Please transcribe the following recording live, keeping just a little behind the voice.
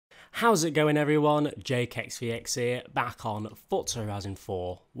How's it going everyone? Jakexvx here, back on Forza Horizon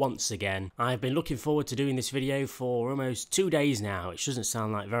 4 once again. I've been looking forward to doing this video for almost 2 days now, which doesn't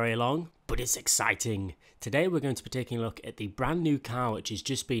sound like very long, but it's exciting. Today we're going to be taking a look at the brand new car which has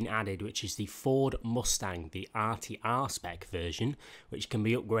just been added, which is the Ford Mustang, the RTR spec version, which can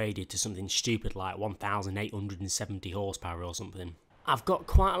be upgraded to something stupid like 1,870 horsepower or something. I've got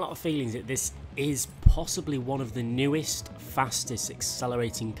quite a lot of feelings that this is possibly one of the newest, fastest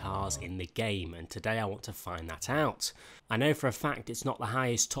accelerating cars in the game, and today I want to find that out. I know for a fact it's not the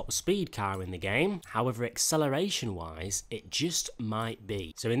highest top speed car in the game, however acceleration wise it just might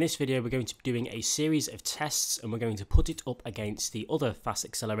be. So in this video we're going to be doing a series of tests and we're going to put it up against the other fast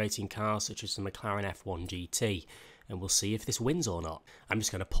accelerating cars such as the McLaren F1 GT. And we'll see if this wins or not. I'm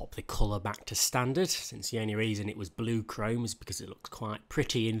just going to pop the colour back to standard, since the only reason it was blue chrome is because it looks quite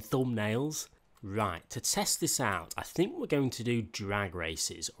pretty in thumbnails. Right, to test this out, I think we're going to do drag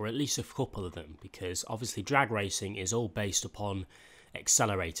races, or at least a couple of them, because obviously drag racing is all based upon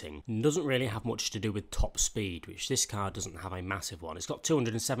accelerating. It doesn't really have much to do with top speed, which this car doesn't have a massive one. It's got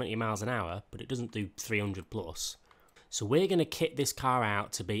 270 miles an hour, but it doesn't do 300 plus. So we're going to kit this car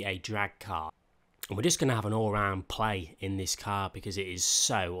out to be a drag car. And we're just going to have an all-round play in this car because it is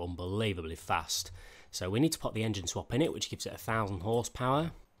so unbelievably fast. So we need to put the engine swap in it, which gives it 1,000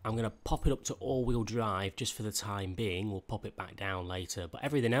 horsepower. I'm going to pop it up to all-wheel drive just for the time being. We'll pop it back down later. But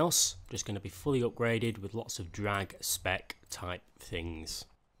everything else, just going to be fully upgraded with lots of drag spec type things.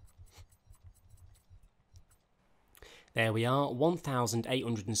 There we are,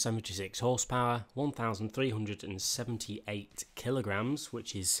 1,876 horsepower, 1,378 kilograms,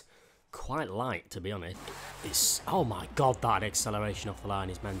 which is quite light, to be honest. It's, oh my god, that acceleration off the line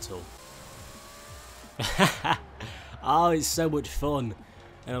is mental. Oh, it's so much fun.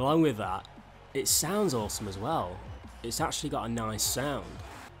 And along with that, it sounds awesome as well. It's actually got a nice sound.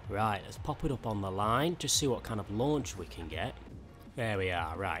 Right, let's pop it up on the line, just see what kind of launch we can get. There we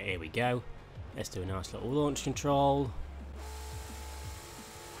are, right, here we go. Let's do a nice little launch control.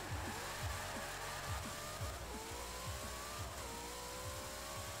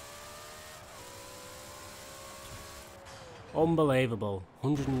 Unbelievable,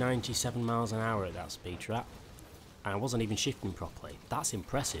 197 miles an hour at that speed trap, and I wasn't even shifting properly. That's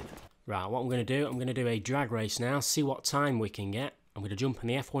impressive. Right, what I'm going to do a drag race now, see what time we can get. I'm going to jump in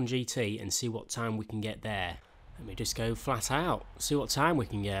the F1 GT and see what time we can get there. Let me just go flat out, see what time we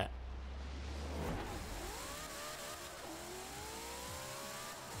can get.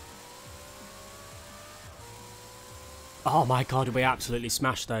 Oh my god, we absolutely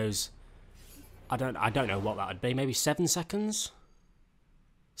smashed those. I don't know what that would be. Maybe 7 seconds?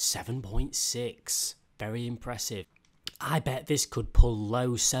 7.6. Very impressive. I bet this could pull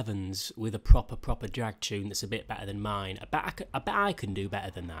low sevens with a proper drag tune that's a bit better than mine. I bet I can do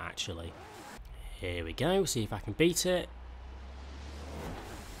better than that, actually. Here we go. See if I can beat it.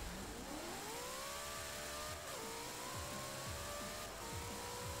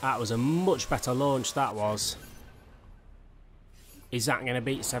 That was a much better launch, that was. Is that going to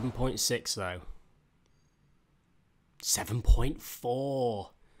beat 7.6 though? 7.4.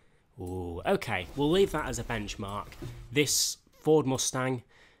 Ooh, okay, we'll leave that as a benchmark. This Ford Mustang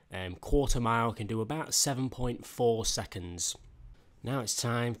quarter mile can do about 7.4 seconds. Now it's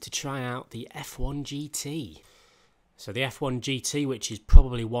time to try out the F1 GT. So the F1 GT, which is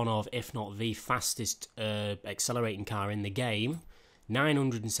probably one of, if not the fastest accelerating car in the game,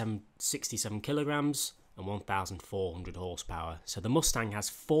 967 kilograms and 1,400 horsepower. So the Mustang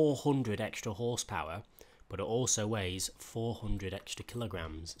has 400 extra horsepower, but it also weighs 400 extra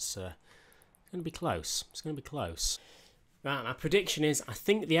kilograms. It's going to be close. It's going to be close. Right, my prediction is I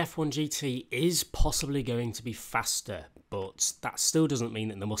think the F1 GT is possibly going to be faster, but that still doesn't mean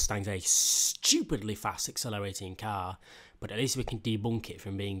that the Mustang's a stupidly fast accelerating car, but at least we can debunk it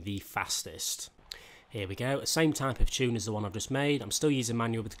from being the fastest. Here we go, same type of tune as the one I've just made. I'm still using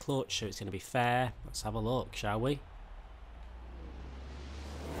manual with the clutch, so it's going to be fair. Let's have a look, shall we?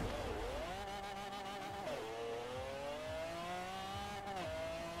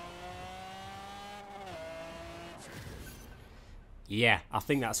 Yeah, I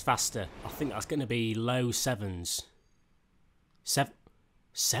think that's faster. I think that's going to be low sevens.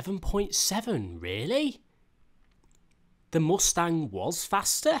 7.7, really? The Mustang was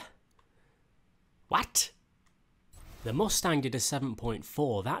faster? What? The Mustang did a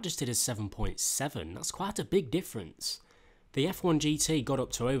 7.4, that just did a 7.7. That's quite a big difference. The F1 GT got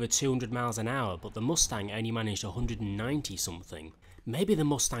up to over 200 miles an hour, but the Mustang only managed 190 something. Maybe the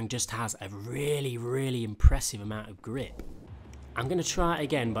Mustang just has a really impressive amount of grip. I'm going to try it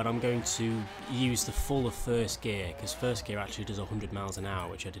again, but I'm going to use the full of first gear, because first gear actually does 100 miles an hour,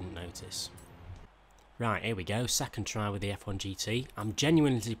 which I didn't notice. Right, here we go, second try with the F1 GT. I'm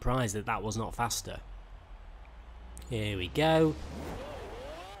genuinely surprised that that was not faster. Here we go.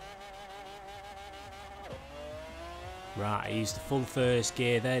 Right, I used the full first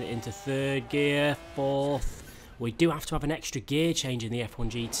gear, then into third gear, fourth. We do have to have an extra gear change in the F1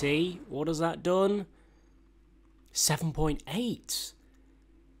 GT. What has that done? 7.8.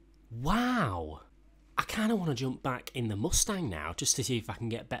 Wow. I kind of want to jump back in the Mustang now just to see if I can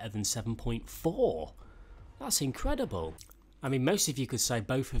get better than 7.4. That's incredible. I mean, most of you could say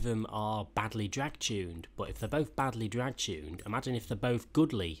both of them are badly drag tuned, but if they're both badly drag tuned, imagine if they're both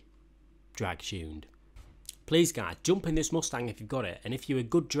goodly drag tuned. Please guys, jump in this Mustang if you've got it, and if you're a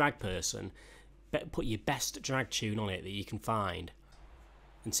good drag person, put your best drag tune on it that you can find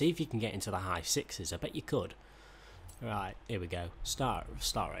and see if you can get into the high sixes. I bet you could. Right, here we go. Start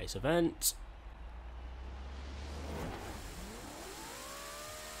race event.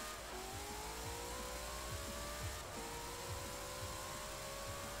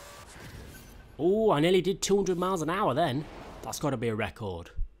 Oh, I nearly did 200 miles an hour then. That's got to be a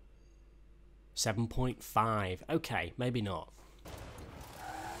record. 7.5. Okay, maybe not.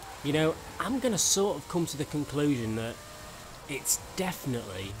 You know, I'm going to sort of come to the conclusion that it's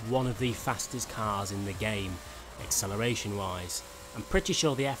definitely one of the fastest cars in the game, acceleration-wise. I'm pretty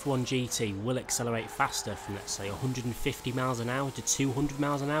sure the F1 GT will accelerate faster from, let's say, 150 miles an hour to 200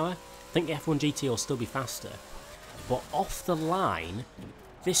 miles an hour. I think the F1 GT will still be faster. But off the line,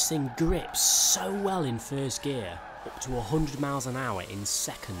 this thing grips so well in first gear, up to 100 miles an hour in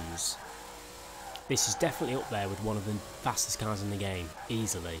seconds. This is definitely up there with one of the fastest cars in the game,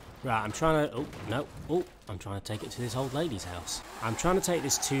 easily. Right, I'm trying to... Oh, no. Oh, I'm trying to take it to this old lady's house. I'm trying to take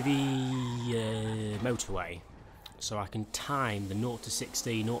this to the motorway, so I can time the 0 to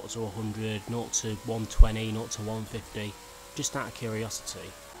 60, 0 to 100, 0 to 120, 0 to 150, just out of curiosity.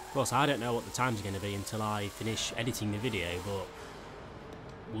 Of course, I don't know what the times are going to be until I finish editing the video, but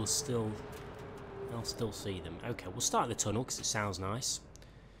I'll still see them. Okay, we'll start the tunnel because it sounds nice.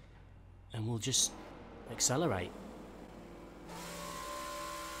 And we'll just accelerate.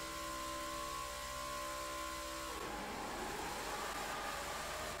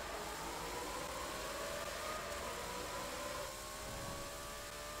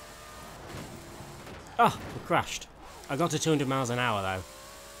 Oh, we crashed. I got to 200 miles an hour though.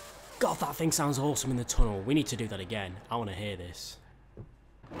 God, that thing sounds awesome in the tunnel. We need to do that again. I want to hear this.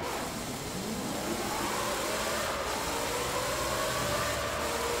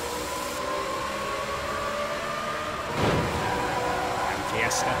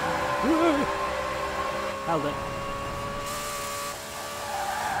 Held it.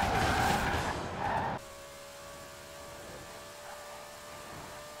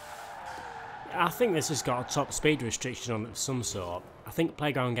 I think this has got a top speed restriction on it of some sort. I think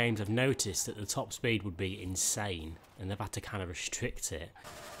Playground Games have noticed that the top speed would be insane, and they've had to kind of restrict it.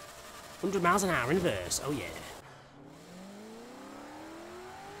 100 miles an hour in reverse, oh yeah.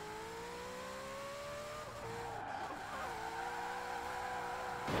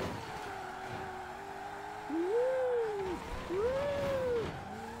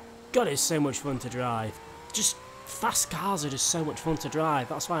 God, it's so much fun to drive. Just fast cars are just so much fun to drive.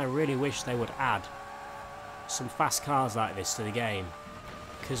 That's why I really wish they would add some fast cars like this to the game.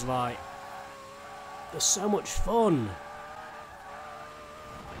 Because, like, they're so much fun.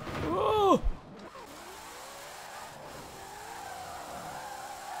 Oh!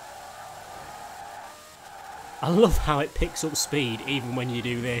 I love how it picks up speed even when you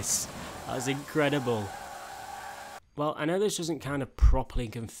do this. That's incredible. Well, I know this doesn't kind of properly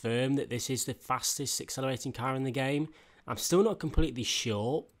confirm that this is the fastest accelerating car in the game. I'm still not completely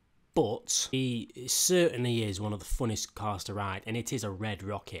sure, but it certainly is one of the funnest cars to ride, and it is a red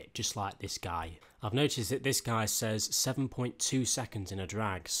rocket, just like this guy. I've noticed that this guy says 7.2 seconds in a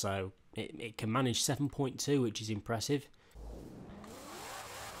drag, so it can manage 7.2, which is impressive.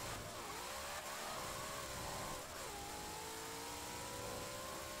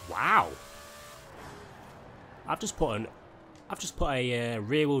 Wow! I've just put a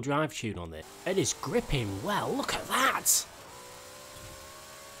rear-wheel drive tune on it. It is gripping well. Look at that.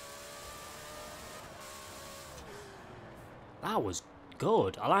 That was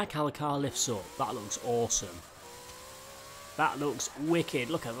good. I like how the car lifts up. That looks awesome. That looks wicked.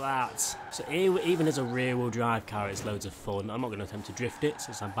 Look at that. So even as a rear-wheel drive car, it's loads of fun. I'm not going to attempt to drift it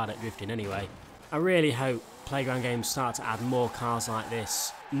since I'm bad at drifting anyway. I really hope Playground Games start to add more cars like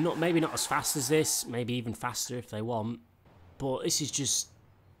this. Maybe not as fast as this, maybe even faster if they want. But this is just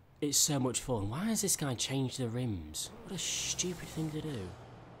it's so much fun. Why has this guy changed the rims? What a stupid thing to do.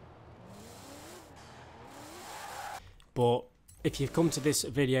 But if you've come to this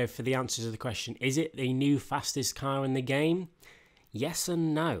video for the answer to the question, is it the new fastest car in the game? Yes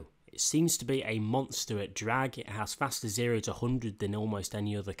and no. It seems to be a monster at drag. It has faster 0 to 100 than almost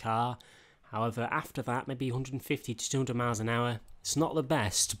any other car. However, after that, maybe 150 to 200 miles an hour. It's not the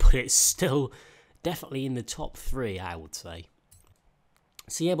best, but it's still definitely in the top 3, I would say.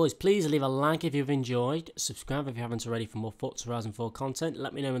 So yeah, boys, please leave a like if you've enjoyed. Subscribe if you haven't already for more Forza Horizon 4 content.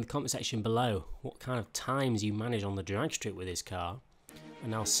 Let me know in the comment section below what kind of times you manage on the drag strip with this car.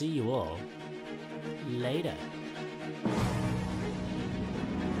 And I'll see you all later.